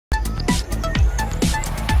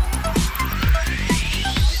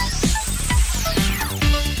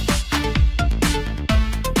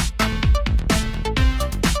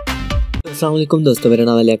अस्सलाम वालेकुम दोस्तों, मेरा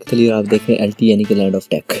नाम है LWKS और आप देख रहे हैं LT यानी कि लैंड ऑफ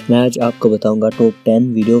टेक। मैं आज आपको बताऊंगा top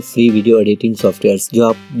 10 free video editing softwares जो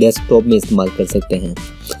आप डेस्कटॉप में इस्तेमाल कर सकते हैं।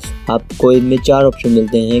 आपको इनमें 4 ऑप्शन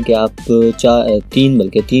मिलते हैं कि आप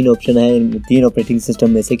तीन ऑप्शन है, 3 ऑपरेटिंग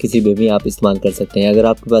सिस्टम में से किसी भी आप इस्तेमाल कर सकते हैं। अगर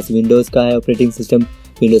आपके पास विंडोज़ का है ऑपरेटिंग सिस्टम,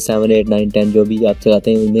 विंडोज 7, 8, 9, 10 जो भी आप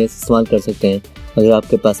चलाते हैं उनमें इस्तेमाल कर सकते हैं। अगर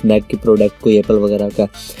आपके पास मैक की प्रोडक्ट कोई एप्पल वगैरह का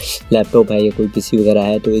लैपटॉप है या कोई पीसी वगैरह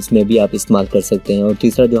है तो इसमें भी आप इस्तेमाल कर सकते हैं। और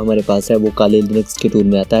तीसरा जो हमारे पास है वो काली लिनक्स के टूल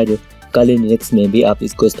में आता है, जो काली लिनक्स में भी आप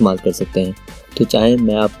इसको इस्तेमाल कर सकते हैं। तो चाहे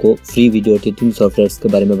मैं आपको फ्री वीडियो एडिटिंग सॉफ्टवेयर के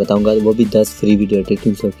बारे में बताऊंगा, वो भी 10 फ्री वीडियो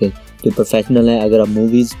एडिटिंग सॉफ्टवेयर जो प्रोफेशनल है। अगर आप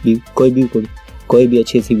मूवीज़ भी कोई भी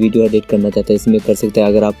अच्छी सी वीडियो एडिट करना चाहते हैं इसमें कर सकते हैं।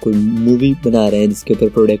 अगर आप कोई मूवी बना रहे हैं जिसके ऊपर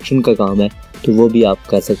प्रोडक्शन का काम है तो वो भी आप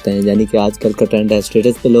कर सकते हैं। यानी कि आजकल का ट्रेंड है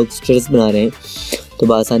स्टेटस पे, लोग स्टेटस बना रहे हैं तो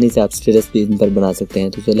बआसानी से आप स्टेटस भी इन पर बना सकते हैं।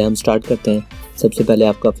 तो चलिए हम स्टार्ट करते हैं। सबसे पहले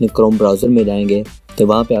आपको अपने क्रोम ब्राउज़र में जाएंगे तो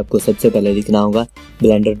वहाँ पे आपको सबसे पहले लिखना होगा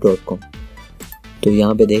blender.com। तो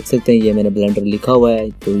यहाँ पे देख सकते हैं ये मैंने ब्लेंडर लिखा हुआ है,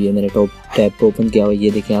 तो ये मैंने टॉप टैब पे ओपन किया हुआ है।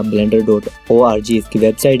 ये देखें आप blender.org इसकी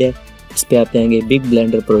वेबसाइट है। इस पर आप जाएंगे big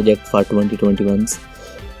blender project for 2021,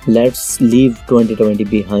 let's leave 2020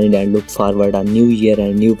 behind and look forward a new year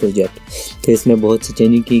and new project. तो इसमें बहुत सी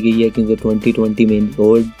चेंजिंग की गई है क्योंकि 2020 में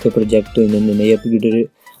ओल्ड के प्रोजेक्ट तो इन्होंने नई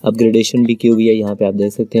अपग्रेडेशन भी की हुई है। यहाँ पे आप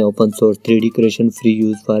देख सकते हैं open source 3D creation free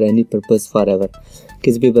use for any purpose for ever.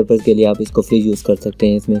 किसी भी पर्पज़ के लिए आप इसको फ्री यूज़ कर सकते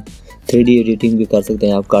हैं। इसमें 3D एडिटिंग भी कर सकते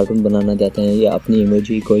हैं। आप कार्टून बनाना चाहते हैं या अपनी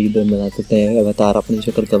इमोजी कोई भी बना सकते हैं, अवतार अपनी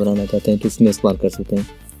शक्ल का बनाना चाहते हैं तो इसमें इस्तेमाल कर सकते हैं।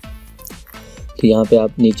 तो यहाँ पे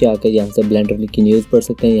आप नीचे आकर यहाँ से ब्लेंडर की न्यूज़ पढ़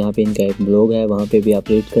सकते हैं। यहाँ पे इनका एक ब्लॉग है, वहाँ पे भी आप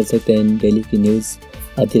रीड कर सकते हैं। डेली की न्यूज़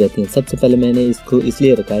आती रहती है। सबसे पहले मैंने इसको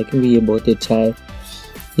इसलिए रखा है क्योंकि ये बहुत ही अच्छा है।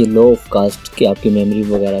 ये लो ऑफ कास्ट की आपकी मेमोरी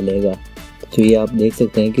वगैरह लेगा। तो ये आप देख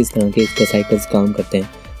सकते हैं किस तरह के इसका साइकिल्स काम करते हैं।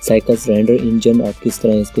 साइकिल्स, रेंडर इंजन, आप किस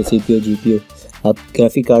तरह इसको CPU GPU आप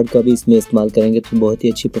ग्राफिक कार्ड का भी इसमें इस्तेमाल करेंगे तो बहुत ही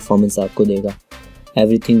अच्छी परफॉर्मेंस आपको देगा।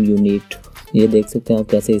 एवरीथिंग यू नीड, ये देख सकते हैं आप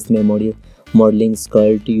कैसे इसमें मॉडलिंग,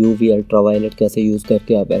 स्कल्ट, UV, अल्ट्रावायलेट कैसे यूज़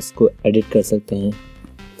करके आप इसको एडिट कर सकते हैं।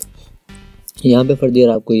 यहाँ पे फर्दर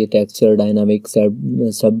आपको ये टेक्सचर, डायनामिक,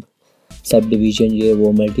 सब डिवीजन, ये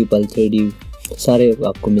वो मल्टीपल 3D सारे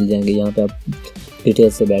आपको मिल जाएंगे। यहाँ पे आप डिटेल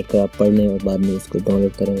से बैठकर आप पढ़ लें और बाद में इसको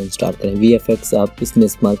डाउनलोड करें, इंस्टॉल करें। VFX आप इसमें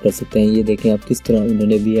इस्तेमाल कर सकते हैं। ये देखें आप किस तरह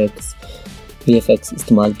इन्होंने VFX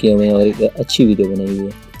इस्तेमाल किए हुए हैं और एक अच्छी वीडियो बनाई हुई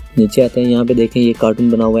है। नीचे आते हैं, यहाँ पे देखें ये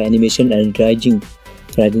कार्टून बना हुआ है, animation and ड्राइजिंग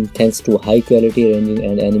thanks to high quality rendering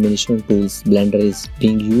and animation tools, Blender is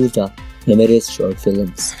being used on numerous short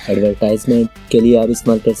films. Advertisement के लिए आप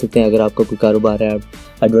इस्तेमाल कर सकते हैं। अगर आपका कोई कारोबार है, आप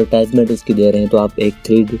एडवर्टाइजमेंट उसकी दे रहे हैं तो आप एक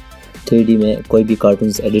 3D में कोई भी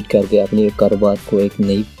कार्टून्स एडिट करके अपने कारोबार को एक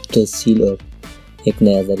नई तस्वीर और एक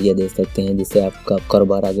नया ज़रिया दे सकते हैं जिससे आपका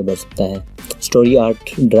कारोबार आगे बढ़ सकता है। स्टोरी आर्ट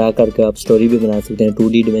ड्रा करके आप स्टोरी भी बना सकते हैं,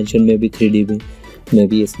 2D डिमेंशन में भी, 3D में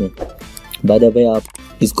भी। इसमें बाद में आप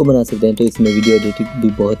इसको बना सकते हैं तो इसमें वीडियो एडिटिंग भी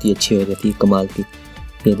बहुत ही अच्छी हो जाती है, कमाल की।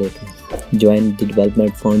 ये देखें join the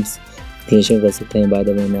development funds creation कर सकते हैं। बाद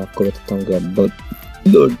में मैं आपको बताता हूँ कि आप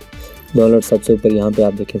डाउनलोड सबसे ऊपर यहाँ पे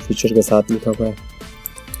आप देखें फीचर के साथ लिखा हुआ है।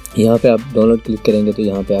 यहाँ पे आप डाउनलोड क्लिक करेंगे तो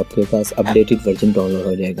यहाँ पे आपके पास अपडेटेड वर्जन डाउनलोड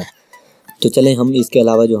हो जाएगा। तो चलें हम इसके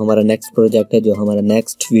अलावा जो हमारा नेक्स्ट प्रोजेक्ट है, जो हमारा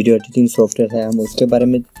नेक्स्ट वीडियो एडिटिंग सॉफ्टवेयर है, हम उसके बारे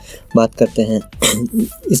में बात करते हैं।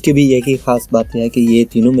 इसकी भी एक ही ख़ास बात है कि ये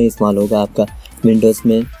तीनों में इस्तेमाल होगा आपका, विंडोज़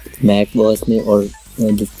में, macOS में और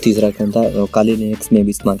जो तीसरा कौन था काली लिनक्स में भी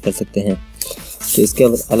इस्तेमाल कर सकते हैं। तो इसके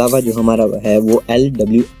अलावा जो हमारा है वो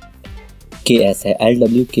LWKS है।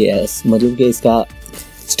 LWKS मतलब कि इसका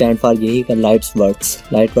स्टैंड फॉर यही का लाइट्स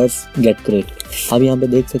गेट क्रेट। आप यहाँ पे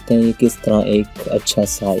देख सकते हैं ये किस तरह एक अच्छा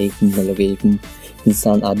सा एक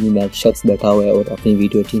इंसान, आदमी शख्स बैठा हुआ है और अपनी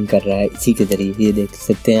वीडियो एडिटिंग कर रहा है इसी के ज़रिए। ये देख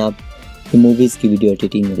सकते हैं आप मूवीज़ की वीडियो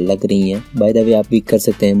एडिटिंग लग रही हैं। बाय द वे आप भी कर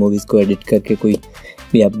सकते हैं, मूवीज़ को एडिट करके कोई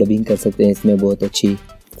भी आप डबिंग कर सकते हैं। इसमें बहुत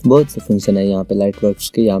से फंक्शन है यहाँ पे लाइटवर्क्स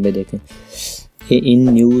के। यहाँ पे देखें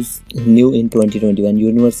new in 2021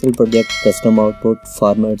 universal project, custom output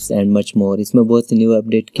formats and much more. इसमें बहुत सी न्यू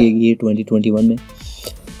अपडेट की गई है 2021 में।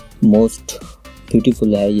 मोस्ट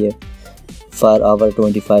ब्यूटीफुल है ये फॉर आवर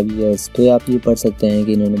 25 ईयर्स। तो आप ये पढ़ सकते हैं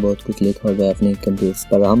कि इन्होंने बहुत कुछ लिखा हुआ है अपने कंप्यूटर्स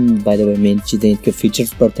पर। हम बाय द वे मेन चीज़ें इसके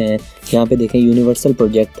फीचर्स पढ़ते हैं। यहाँ पे देखें यूनिवर्सल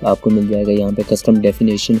प्रोजेक्ट आपको मिल जाएगा। यहाँ पे custom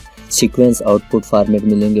definition, sequence, output format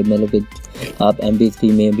मिलेंगे। मतलब कि आप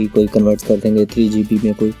MP3 में भी कोई कन्वर्ट कर देंगे, 3GB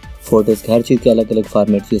में कोई फ़ोटोज़, हर चीज़ के अलग अलग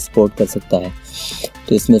फॉर्मेट ये सपोर्ट कर सकता है।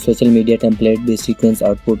 तो इसमें सोशल मीडिया टेम्पलेट भी, सीक्वेंस,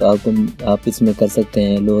 आउटपुट आप इसमें कर सकते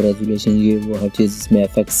हैं। लो रेजोल्यूशन, ये वो हर चीज़ इसमें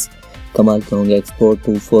एफेक्ट्स कमाल के होंगे। एक्सपोर्ट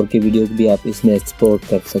टू 4K वीडियो भी आप इसमें एक्सपोर्ट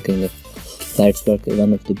कर सकेंगे। Lights work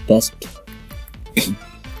one of the best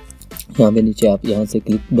यहाँ पे नीचे आप यहाँ से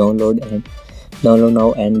click download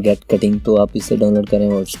now and gate cutting, तो आप इसे डाउनलोड करें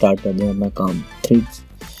और स्टार्ट कर दें अपना काम। 3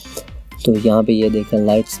 तो यहाँ पे ये देखें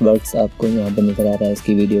लाइट्स आपको यहाँ पे निकल आ रहा है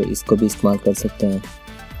इसकी वीडियो, इसको भी इस्तेमाल कर सकते हैं।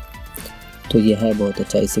 तो ये है बहुत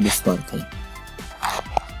अच्छा, इसे भी इस्तेमाल करें।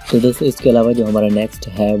 तो दोस्तों इसके अलावा जो हमारा नेक्स्ट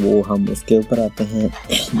है वो हम उसके ऊपर आते हैं,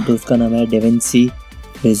 तो उसका नाम है Davinci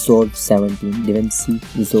Resolve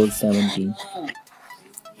 17।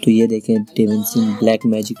 तो ये देखें Davinci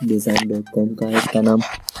blackmagicdesign.com का है इसका नाम,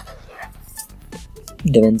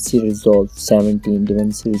 Davinci Resolve 17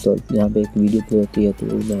 Davinci Resolve। यहाँ पे एक वीडियो प्ले होती है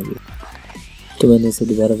तो मैंने इसे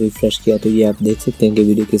दोबारा रिफ्रेश किया, तो ये आप देख सकते हैं कि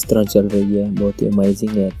वीडियो किस तरह चल रही है, बहुत ही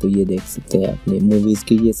अमेजिंग है। तो ये देख सकते हैं आपने मूवीज़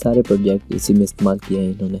के ये सारे प्रोजेक्ट इसी में इस्तेमाल किए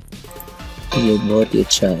हैं इन्होंने, तो ये बहुत ही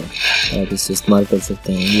अच्छा है, आप इसे इस्तेमाल कर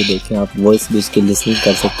सकते हैं। ये देखें आप वॉइस भी इसकी लिसनिंग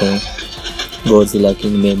कर सकते हैं, गॉडजिला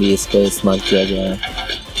किंग में भी इसका इस्तेमाल किया गया है।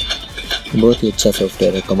 बहुत ही अच्छा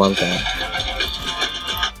सॉफ्टवेयर है, कमाल का है।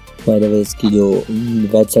 बाय द वे इसकी जो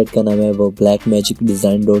वेबसाइट का नाम है वो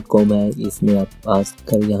blackmagicdesign.com है, इसमें आप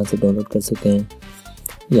आकर यहाँ से डाउनलोड कर सकते हैं।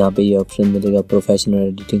 यहाँ पे ये ऑप्शन मिलेगा professional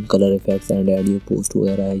editing, colour effects and audio post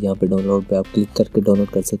वगैरह है। यहाँ पे डाउनलोड पे आप क्लिक करके डाउनलोड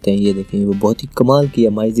कर सकते हैं। ये देखें वो बहुत ही कमाल की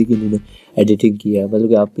अमेजिंग की इन्होंने एडिटिंग की है,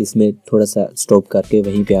 बल्कि आप इसमें थोड़ा सा स्टॉप करके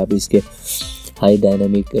वहीं पे आप इसके हाई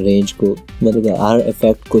डायनामिक रेंज को, मतलब हर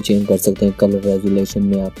इफेक्ट को चेंज कर सकते हैं। कलर रेजोल्यूशन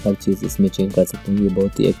में आप हर चीज़ इसमें चेंज कर सकते हैं। ये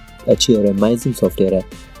बहुत ही एक अच्छी और अमेजिंग सॉफ्टवेयर है।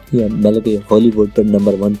 ये मतलब कि हॉलीवुड पर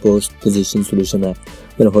नंबर 1 पोस्ट पोजीशन सोल्यूशन है,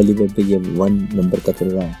 फिर हॉलीवुड पे ये 1 नंबर का चल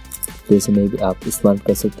रहा है, तो इसमें भी आप इस्तेमाल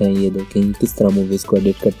कर सकते हैं। ये देखें किस तरह मूवीज़ को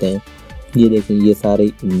एडिट करते हैं। ये देखें ये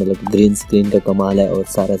सारे मतलब ग्रीन स्क्रीन का कमाल है और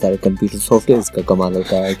सारे कंप्यूटर सॉफ्टवेयर का कमाल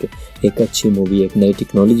होता है कि एक अच्छी मूवी, एक नई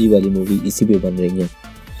टेक्नोलॉजी वाली मूवी इसी पे बन रही है।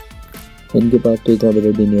 इनके पास तो इतना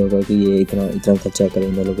बजट भी नहीं होगा कि ये इतना खर्चा करें,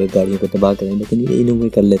 मतलब गाड़ियों को तबाह करें, लेकिन ये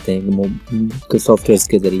इनोवेट कर लेते हैं सॉफ्टवेयर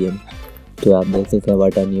के ज़रिए। तो आप देख सकते हैं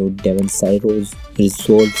what are new Davinci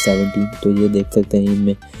Resolve 17, तो ये देख सकते हैं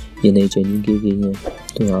इनमें ये नई चेंजिंग की गई है।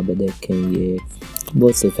 तो यहाँ पे देखें ये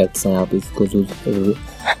बहुत से इफेक्ट्स हैं, आप इसको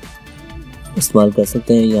इस्तेमाल कर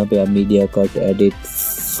सकते हैं। यहाँ पे आप media cut, edit,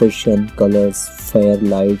 function, colours, fire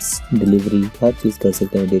lights, delivery, हर चीज़ कर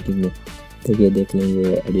सकते हैं एडिटिंग में। तो ये देख लें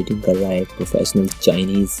ये एडिटिंग कर रहा है प्रोफेशनल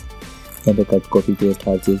चाइनीज़। यहाँ पे कट, कॉपी, पेस्ट,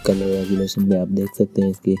 हर चीज़, कलर रेगुलेशन भी आप देख सकते हैं,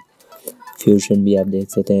 इसकी फ्यूजन भी आप देख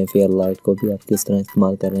सकते हैं, फेयर लाइट को भी आप किस तरह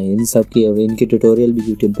इस्तेमाल कर रहे हैं। इन सब की और इनके ट्यूटोरियल भी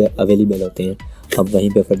यूट्यूब पे अवेलेबल होते हैं, आप वहीं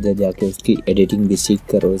पे फर्दर जाके उसकी एडिटिंग भी सीख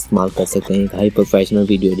कर और इस्तेमाल कर सकते हैं, एक हाई प्रोफेशनल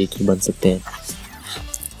वीडियो एडिटर बन सकते हैं।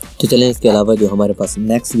 तो चलें इसके अलावा जो हमारे पास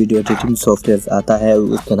नेक्स्ट वीडियो एडिटिंग सॉफ्टवेयर आता है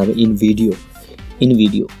उसका नाम है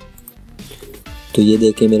इनवीडियो। तो ये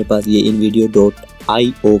देखें मेरे पास ये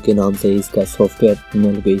invideo.io के नाम से इसका सॉफ्टवेयर,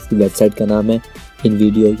 मतलब इसकी वेबसाइट का नाम है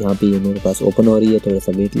इनवीडियो। यहाँ पे ये मेरे पास ओपन हो रही है, थोड़ा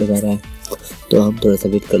सा वेट लगा रहा है, तो हम थोड़ा सा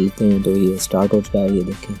वेट कर लेते हैं। तो ये स्टार्ट हो चुका है। ये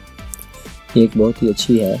देखें ये एक बहुत ही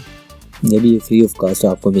अच्छी है, ये भी फ्री ऑफ कास्ट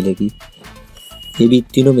आपको मिलेगी। ये भी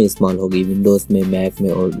तीनों में इस्तेमाल होगी, विंडोज़ में, मैक में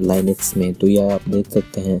और लाइनक्स में। तो यह आप देख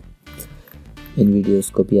सकते हैं इन वीडियोस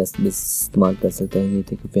को भी इस्तेमाल कर सकते हैं। ये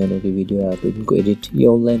देखिए पियानो की वीडियो है, आप इनको एडिट, ये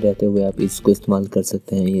ऑनलाइन रहते हुए आप इसको इस्तेमाल कर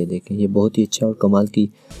सकते हैं। ये देखें ये बहुत ही अच्छा और कमाल की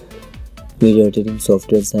वीडियो एडिटिंग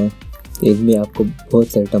सॉफ्टवेयर्स हैं। इनमें आपको बहुत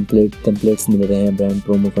सारे टेम्पलेट्स मिल रहे हैं, ब्रांड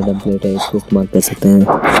प्रोमो का टेम्पलेट है, इसको इस्तेमाल कर सकते हैं।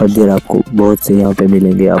 फर्दर आपको बहुत से यहाँ पे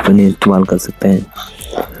मिलेंगे, आप इन्हें इस्तेमाल कर सकते हैं।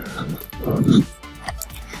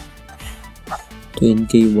 तो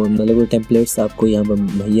इनकी वो मतलब वो टेम्पलेट्स आपको यहाँ पर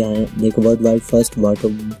मुहैया हैं। देखो world wide first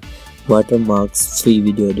watermarks free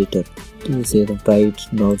video editor, तो इसे राइट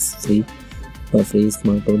नोट्स फ्री और फ्री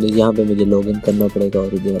इस्तेमाल करो। यहाँ पे मुझे लॉगिन करना पड़ेगा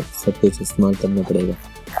और इधर सब कुछ इस्तेमाल करना पड़ेगा।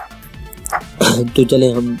 तो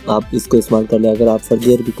चले हम आप इसको इस्तेमाल कर लें। अगर आप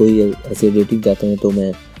फर्दर भी कोई ऐसी एडिटिंग चाहते हैं तो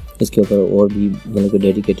मैं इसके ऊपर और भी मतलब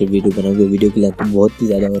डेडिकेटेड वीडियो बनाऊंगा। वीडियो की लेंथ तो बहुत ही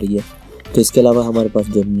ज़्यादा हो रही है। तो इसके अलावा हमारे पास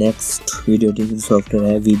जो नेक्स्ट वीडियो एडिटिंग सॉफ्टवेयर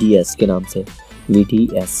है VDS के नाम से,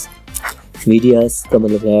 VDS का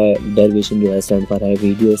मतलब है डेरिवेशन जो है स्टैंड पर है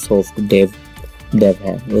वीडियो सॉफ्ट डेव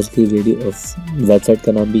है। उसकी वीडियो वेबसाइट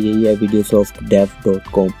का नाम भी यही है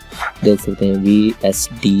videosoftdev.com। देख सकते हैं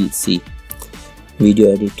VSDC वीडियो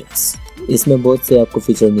एडिटर्स। इसमें बहुत से आपको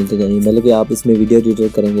फीचर मिलते जाएंगे, मतलब कि आप इसमें वीडियो एडिटर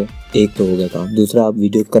करेंगे, एक तो हो गया काम। दूसरा आप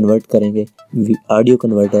वीडियो कन्वर्ट करेंगे, ऑडियो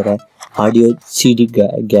कन्वर्टर है, ऑडियो CD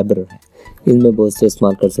गैबर है, इनमें बहुत से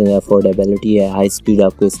इस्तेमाल कर सकते हैं। अफोर्डेबिलिटी है, हाई स्पीड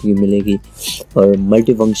आपको इसकी मिलेगी और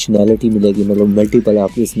मल्टी फंक्शनैलिटी मिलेगी, मतलब मल्टीपल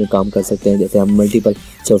आप इसमें काम कर सकते हैं। जैसे हम मल्टीपल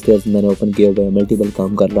सॉफ्टवेयर मैंने ओपन किए हुए हैं, मल्टीपल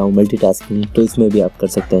काम कर रहा हूँ, मल्टीटास्किंग, तो इसमें भी आप कर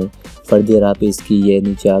सकते हैं। फर्दर आप इसकी ये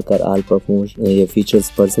नीचे आकर ऑल परफॉर्मेंस ये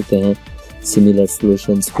फीचर्स पढ़ सकते हैं। सिमिलर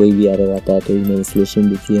सॉल्यूशंस कोई भी एरर आता है तो इन्हें सॉल्यूशन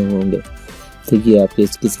भी किए होंगे। तो ये आप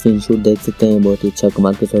इसकी स्क्रीनशॉट देख सकते हैं, बहुत ही अच्छा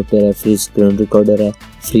कमाल का सॉफ्टवेयर है, फ्री स्क्रीन रिकॉर्डर है,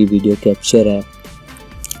 फ्री वीडियो कैप्चर है।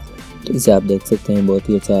 तो इसे आप देख सकते हैं, बहुत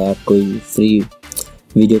ही अच्छा है। आप कोई फ्री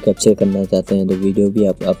वीडियो कैप्चर करना चाहते हैं तो वीडियो भी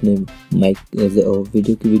आप अपने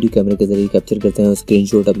वीडियो कैमरे के ज़रिए कैप्चर करते हैं और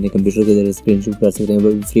स्क्रीनशॉट अपने कंप्यूटर के ज़रिए स्क्रीनशॉट कर सकते हैं,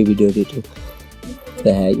 वो भी फ्री वीडियो एडिटर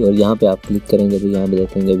है। और यहाँ पे आप क्लिक करेंगे तो यहाँ पे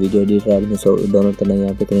देखेंगे वीडियो एडिटर आपने डाउनलोड करना है,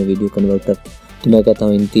 यहाँ पे करें वीडियो कन्वर्टर। तो मैं कहता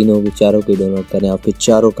हूँ इन तीनों को चारों को डाउनलोड करें, आपके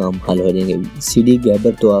चारों काम हल हो जाएंगे। सीडी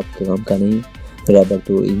गैबर तो आपके काम का नहीं, रैबर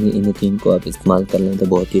तो इन तीन को आप इस्तेमाल कर लें तो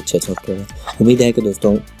बहुत ही अच्छा सॉफ्टवेयर है। उम्मीद है कि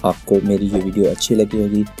दोस्तों आपको मेरी ये वीडियो अच्छी लगी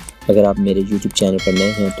होगी। अगर आप मेरे YouTube चैनल पर नए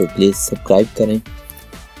हैं तो प्लीज़ सब्सक्राइब करें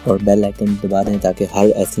और बेल आइकन दबा दें ताकि हर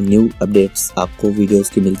ऐसी न्यू अपडेट्स आपको वीडियोस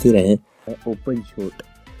की मिलती रहें। ओपन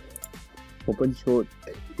शॉट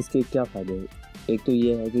इसके क्या फ़ायदे हैं? एक तो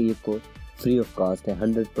ये है कि ये कोड फ्री ऑफ कॉस्ट है,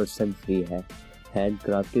 100% फ्री है, hand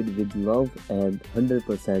crafted with love and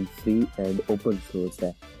 100% free and open source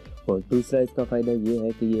है। और दूसरा इसका फ़ायदा ये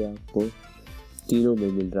है कि ये आपको तीनों में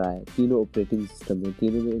मिल रहा है, तीनों ऑपरेटिंग सिस्टम में,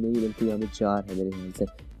 तीनों में नहीं बल्कि यहाँ में 4 है मेरे ख्याल से।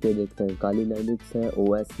 ये देखते हैं, काली लाइनक्स है,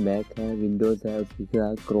 OS मैक है, विंडोज़ है, उसके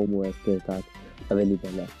साथ क्रोम OS के साथ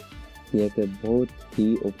अवेलेबल है। ये कि बहुत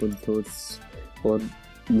ही ओपन सोर्स और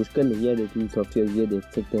मुश्किल नहीं है एडिटिंग सॉफ्टवेयर। ये देख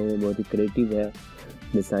सकते हैं, बहुत ही क्रिएटिव है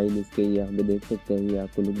डिज़ाइन इसके, यहाँ पे देख सकते हैं, ये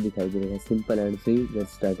आपको लुक दिखाई दे रहा है। Simple and free, get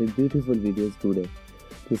started beautiful videos today.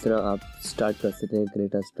 इस तरह आप स्टार्ट कर सकते हैं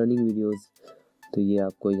क्रिएट स्टनिंग वीडियोज़। तो ये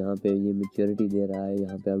आपको यहाँ पे ये मैच्योरिटी दे रहा है,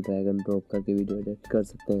 यहाँ पे आप ड्रैग एंड ड्रॉप करके वीडियो एडिट कर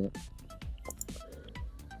सकते हैं।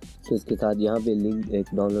 तो इसके साथ यहाँ पे लिंक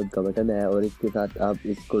एक डाउनलोड का बटन है और इसके साथ आप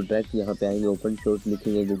इसको डायरेक्ट यहाँ पे आएंगे, ओपन सोर्स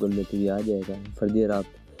लिखेंगे गूगल में तो ये आ जाएगा। फर्दर आप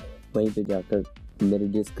वहीं पे जाकर मेरे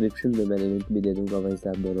डिस्क्रिप्शन में मैंने लिंक भी दे दूँगा, वहीं से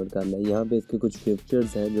आप डाउनलोड कर लें। यहाँ पे इसके कुछ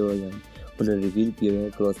फीचर्स हैं जो यहाँ उन्होंने रिवील किए हुए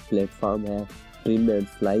हैं। क्रॉस प्लेटफॉर्म है, ट्रिम एंड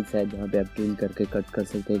स्लाइड्स है, जहाँ पे आप ट्रिम करके कट कर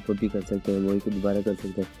सकते हैं, कॉपी कर सकते हैं, वही को दोबारा कर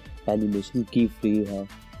सकते हैं। एनिमेशन की फ्री है,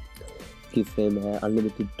 की फ्रेम है,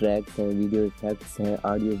 अनलिमिटेड ट्रैक्स हैं, वीडियो इफेक्ट्स हैं,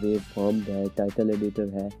 ऑडियो वेव फॉर्म है, टाइटल एडिटर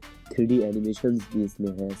है, 3D एनिमेशंस भी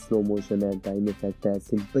इसमें है, स्लो मोशन है, टाइम इफेक्ट है,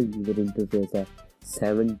 सिंपल यूजर इंटरफेस है,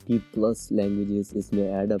 70+ लैंग्वेजेस इसमें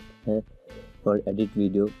ऐड अप है और एडिट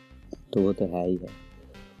वीडियो तो वो तो है ही है।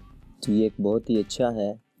 तो ये एक बहुत ही अच्छा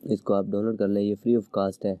है, इसको आप डाउनलोड कर लें, ये फ्री ऑफ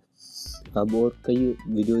कास्ट है। अब और कई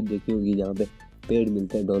वीडियो देखी होगी जहाँ पे पेड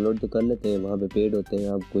मिलते हैं, डाउनलोड तो कर लेते हैं, वहाँ पे पेड होते हैं,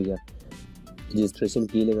 आपको या रजिस्ट्रेशन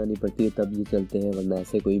की लगानी पड़ती है तब ये चलते हैं, वरना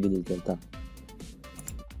ऐसे कोई भी नहीं चलता।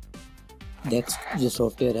 नेक्स्ट जो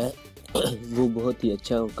सॉफ्टवेयर है वो बहुत ही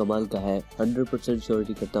अच्छा और कमाल का है, 100%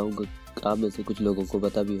 श्योरिटी करता हूँ आप में से कुछ लोगों को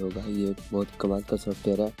पता भी होगा, ये बहुत कमाल का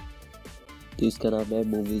सॉफ्टवेयर है। तो इसका नाम है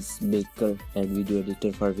movies maker and video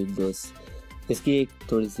editor for Windows. इसकी एक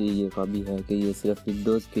थोड़ी सी ये खामी है कि ये सिर्फ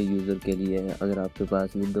विंडोज़ के यूज़र के लिए है। अगर आपके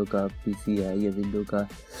पास विंडो का PC है या विंडो का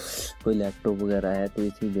कोई लैपटॉप वगैरह है तो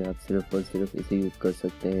इसी में आप सिर्फ और सिर्फ इसे यूज़ कर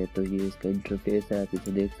सकते हैं। तो ये इसका इंटरफेस है, आप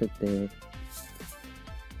इसे देख सकते हैं।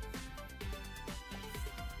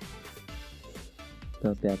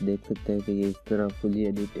 यहाँ पे आप देख सकते हैं कि ये इस तरह फुली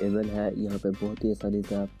एडिटेबल है। यहाँ पे बहुत ही आसानी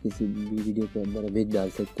से आप किसी भी वीडियो के अंदर इमेज डाल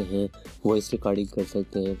सकते हैं, वॉइस रिकॉर्डिंग कर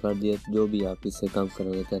सकते हैं, फर्दर जो भी आप इससे काम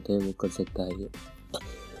कराना चाहते हैं वो कर सकता है।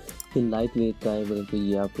 ये लाइट वेट का है, मतलब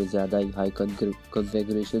ये आपको ज़्यादा हाई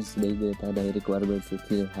कॉन्फ़िगरेशंस नहीं देता, ना रिक्वायरमेंट्स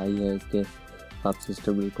इतनी हाई है इसके। आप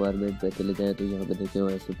सिस्टम रिक्वायरमेंट पे चले जाएँ तो यहाँ पे देखें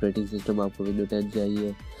ऑपरेटिंग सिस्टम आपको विंडो 10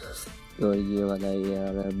 चाहिए और ये वाला ये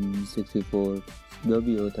RAM 64 जो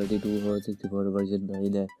भी हो, 32 हो, 64 वर्जन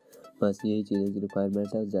 9 है, बस यही चीज़ें की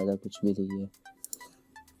रिक्वायरमेंट है, ज़्यादा कुछ भी नहीं है।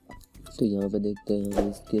 तो यहाँ पे देखते हैं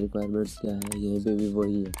इसकी रिक्वायरमेंट्स क्या है, यहाँ पे भी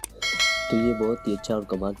वही है। तो ये बहुत ही अच्छा और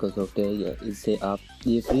कमाल का सॉफ्टवेयर है, इससे आप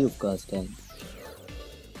ये फ्री ऑफ कास्ट है,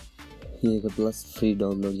 ये प्लस फ्री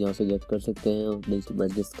डाउनलोड यहाँ से गेट कर सकते हैं और नहीं मैं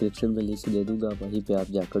डिस्क्रिप्शन में लिंक दे दूँगा, वहीं पर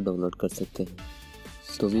आप जाकर डाउनलोड कर सकते हैं।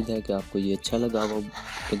 तो उम्मीद है कि आपको ये अच्छा लगा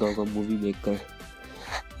होगा मूवी मेकर।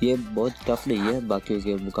 ये बहुत टफ नहीं है बाकियों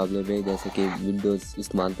के मुकाबले में, जैसे कि विंडोज़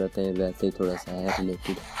इस्तेमाल करते हैं वैसे ही थोड़ा सा है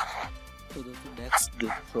रिलेटेड। तो दोस्तों नेक्स्ट जो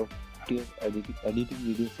सॉफ्टवेयर एडिटिंग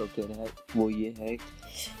वीडियो सॉफ्टवेयर है वो ये है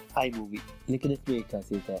iMovie। लेकिन इसमें एक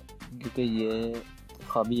खासियत है, क्योंकि ये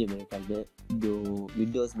खामी है मेरे ख्याल में, जो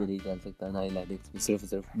विंडोज़ में नहीं चल सकता ना लाइनक्स में,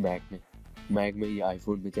 सिर्फ मैक में या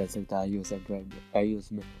आईफोन में चल सकता है,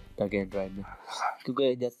 iOS में ताकि एंड्रॉयड में।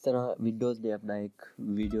 क्योंकि जिस तरह विंडोज़ ने अपना एक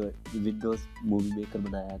विंडोज़ मूवी मेकर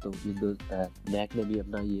बनाया है, तो विंडोज़ मैक ने भी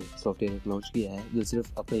अपना ये सॉफ्टवेयर लॉन्च किया है जो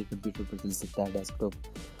सिर्फ अपने कंप्यूटर पर चल सकता है, डेस्कटॉप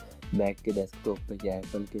मैक के डेस्कटॉप पे या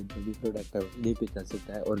एप्पल के जो भी प्रोडक्ट है उन्हीं पे चल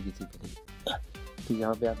सकता है और किसी पे नहीं। तो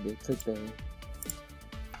यहाँ पे आप देख सकते हैं,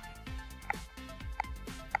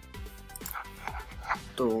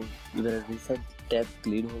 तो मेरा रिसेंट टैब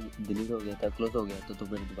डिलीट हो गया था, क्लोज हो गया था, तो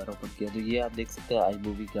मैंने दोबारा ओपन किया। तो ये आप देख सकते हैं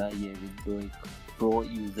iMovie का ये विंडो एक प्रो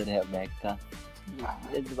यूज़र है मैक का,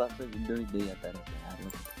 इस बात में विंडो ही नहीं आता रहता है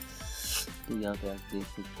यार। तो यहाँ पे आप देख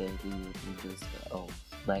सकते हैं कि ये विंडो इसका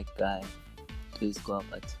मैक का है, तो इसको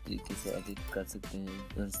आप अच्छे तरीके से एडिट कर सकते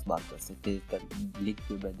हैं और इस्तेमाल कर सकते हैं। इसका लिंक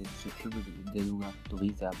भी मैं डिस्क्रिप्शन में दे दूँगा, तो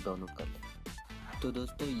वहीं से आप डाउनलोड कर लें। तो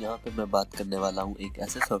दोस्तों यहाँ पे मैं बात करने वाला हूँ एक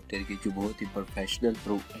ऐसे सॉफ्टवेयर की जो बहुत ही प्रोफेशनल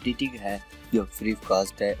प्रो एडिटिंग है, जो फ्री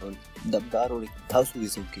कास्ट है और दमदार और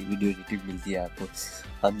 1000 की वीडियो एडिटिंग मिलती है आपको।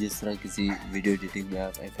 आप जिस तरह किसी वीडियो एडिटिंग में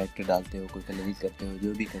आप इफेक्ट डालते हो, कोई कलरिंग करते हो,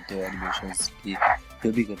 जो भी करते हो, एनिमेशंस की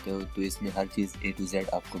जो भी करते हो, तो इसमें हर चीज़ A to Z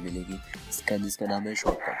आपको मिलेगी। जिसका नाम है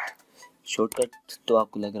शॉर्टकट। तो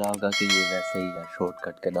आपको लग रहा होगा कि ये वैसे ही है,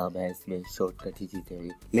 शॉर्टकट का नाम है, इसमें शॉर्टकट ही चीज़ें हैं,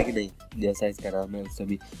 लेकिन नहीं, जैसा इसका नाम है उससे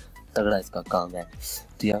भी तगड़ा इसका काम है।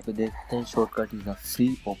 तो यहाँ पे देखते हैं shortcut is a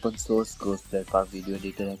free open source cross platform video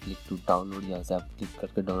editor है। क्लिक टू डाउनलोड, यहाँ से आप क्लिक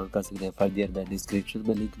करके डाउनलोड कर सकते हैं। फर्दर मैं डिस्क्रिप्शन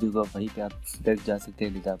में लिंक दूंगा, वहीं पे आप डायरेक्ट जा सकते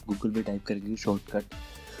हैं, नहीं तो आप गूगल में टाइप करेंगे शॉर्टकट,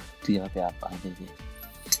 तो यहाँ पे आप आ जाएंगे।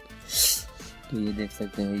 तो ये देख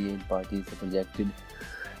सकते हैं, ये इन पार्टी से प्रोजेक्टेड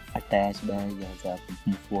अटैच्ड है। यहाँ से आप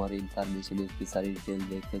फॉर इंफॉर्मेशन इसकी सारी डिटेल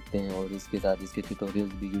देख सकते हैं, और इसके साथ इसके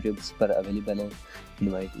ट्यूटोरियल्स भी यूट्यूब पर अवेलेबल है।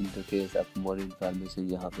 इनवाइट इंटरफेस, आप मोर इंफॉर्मेशन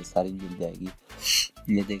यहाँ पे सारी मिल जाएगी।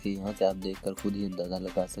 ये देखिए, यहाँ से आप देखकर खुद ही अंदाज़ा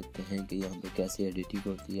लगा सकते हैं कि यहाँ पे कैसी एडिटिंग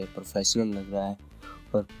होती है। प्रोफेशनल लग रहा है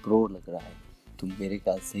और प्रो लग रहा है, तो मेरे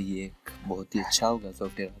ख्याल से ये एक बहुत ही अच्छा होगा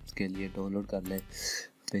सॉफ्टवेयर, आपके लिए डाउनलोड कर लें।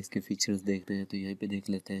 तो इसके फीचर्स देखते हैं, तो यहीं पे देख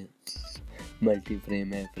लेते हैं। मल्टी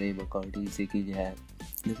फ्रेम है, फ्रेम अकाउंटिंग सीखी है,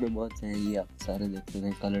 इसमें बहुत से हैं, ये आप सारे देख सकते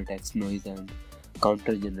हैं। Colour text noise and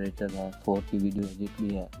counter generator है, 4K वीडियो एडिट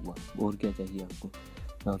भी है, और क्या चाहिए आपको।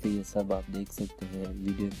 यहाँ पे ये सब आप देख सकते हैं।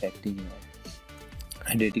 वीडियो इफेक्टिंग है,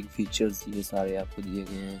 एडिटिंग फीचर्स ये सारे आपको दिए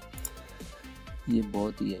गए हैं। ये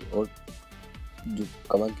बहुत ही है, और जो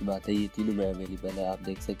कमाल की बात है, ये तीनों में अवेलेबल है। आप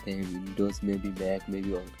देख सकते हैं विंडोज़ में भी, मैक में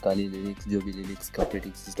भी, और काली लिनक्स जो भी लिनक्स का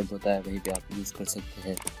ऑपरेटिंग सिस्टम होता है वहीं पे आप यूज़ कर सकते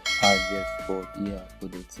हैं। हार्डवेयर सपोर्ट ये आपको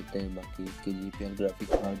देख सकते हैं। बाकी इसके लिए पे ग्राफिक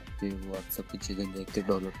कार्ड पे वो आप सब कुछ चीज़ें देख के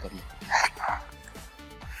डाउनलोड कर लें।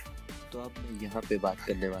 तो अब मैं यहाँ पे बात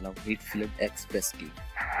करने वाला हूँ हिटफिल्म एक्सप्रेस की।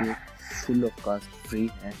 ये फुल ऑफ कास्ट फ्री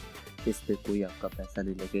है, इस पर कोई आपका पैसा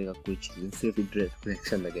नहीं लगेगा, कोई चीज़ें, सिर्फ इंटरनेट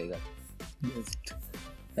कनेक्शन लगेगा, जस्ट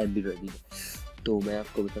एंड्रॉइड। तो मैं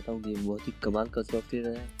आपको बताता हूँ कि बहुत ही कमाल का सॉफ्टवेयर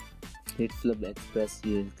है हिटफिल्म एक्सप्रेस।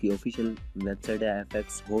 ये इसकी ऑफिशियल वेबसाइट है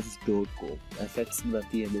fxhomes.com। fx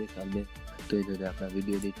बनाती है मेरे ख्याल में, तो इन्होंने अपना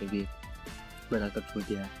वीडियो एडिटर भी बनाकर छोड़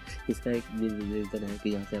दिया है। इसका एक रीज़न है कि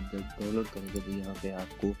यहाँ से आप जब डाउनलोड करेंगे तो यहाँ पे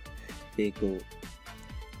आपको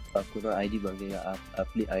ना आईडी मांगेगा, आप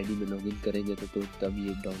अपनी आईडी में लॉगिन करेंगे तो तब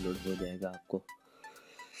ये डाउनलोड हो जाएगा। आपको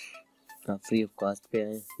आप फ्री ऑफ कॉस्ट पे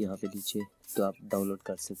आए यहाँ पे नीचे, तो आप डाउनलोड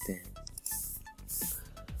कर सकते हैं।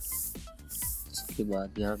 उसके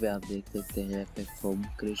बाद यहाँ पे आप देख सकते हैं effect form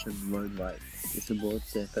creation world wide, इसमें बहुत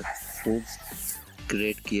से इफेक्ट फॉर्म्स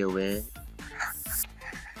क्रिएट किए हुए हैं।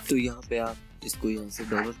 तो यहाँ पे आप इसको यहाँ से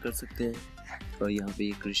डाउनलोड कर सकते हैं, और यहाँ पे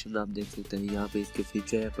ये क्रिएशन आप देख सकते हैं। यहाँ पे इसके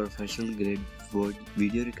फीचर है प्रोफेशनल ग्रेड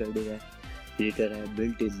वीडियो रिकॉर्डर है, एडिटर है,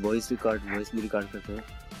 बिल्ट इन वॉइस भी रिकॉर्ड करते हैं,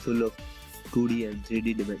 full of 2D and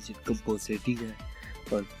 3D dimension compositing है,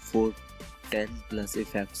 और 410+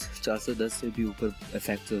 इफेक्ट्स, 410 से भी ऊपर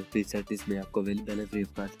इफेक्ट्स और प्रीसेट इसमें आपको अवेलेबल है। Free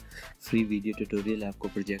of cost free video tutorial आपको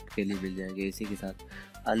प्रोजेक्ट के लिए मिल जाएंगे। इसी के साथ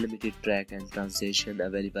unlimited track and translation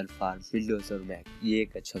available for Windows और मैक। ये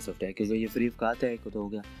एक अच्छा सॉफ्टवेयर है, क्योंकि ये फ्री ऑफ कॉस्ट है, एक तो हो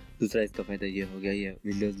गया। दूसरा इसका फ़ायदा ये हो गया, ये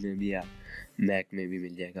विंडोज़ में भी या मैक में भी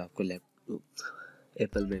मिल जाएगा आपको, लैपटॉप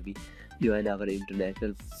एप्पल में भी। जो है ना, अगर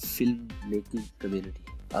इंटरनेशनल फिल्म मेकिंग कम्युनिटी,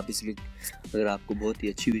 आप इसमें अगर आपको बहुत ही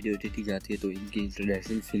अच्छी वीडियो एडिटिंग आती है तो इनकी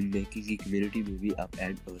इंटरनेशनल फिल्म मेकिंग की कम्युनिटी में भी आप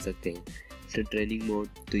ऐड हो सकते हैं। तो ट्रेनिंग मोड,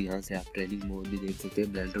 तो यहाँ से आप ट्रेनिंग मोड भी देख सकते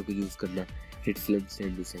हैं। ब्लेंडर को यूज़ करना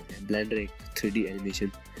हिटफिल्म से है। ब्लेंडर एक 3D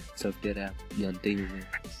एनिमेशन सॉफ्टवेयर है, आप जानते ही होंगे।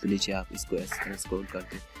 तो नीचे आप इसको इस तरह स्क्रॉल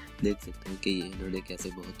करके देख सकते हैं कि ये इन्होंने कैसे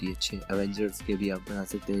बहुत ही अच्छे एवेंजर्स के भी आप बना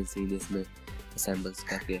सकते हैं सीन इसमें असेंबल्स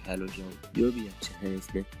करके। हेलो जो भी अच्छे हैं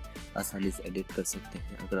इसमें आसानी से एडिट कर सकते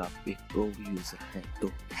हैं, अगर आप एक प्रो यूज़र हैं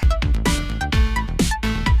तो।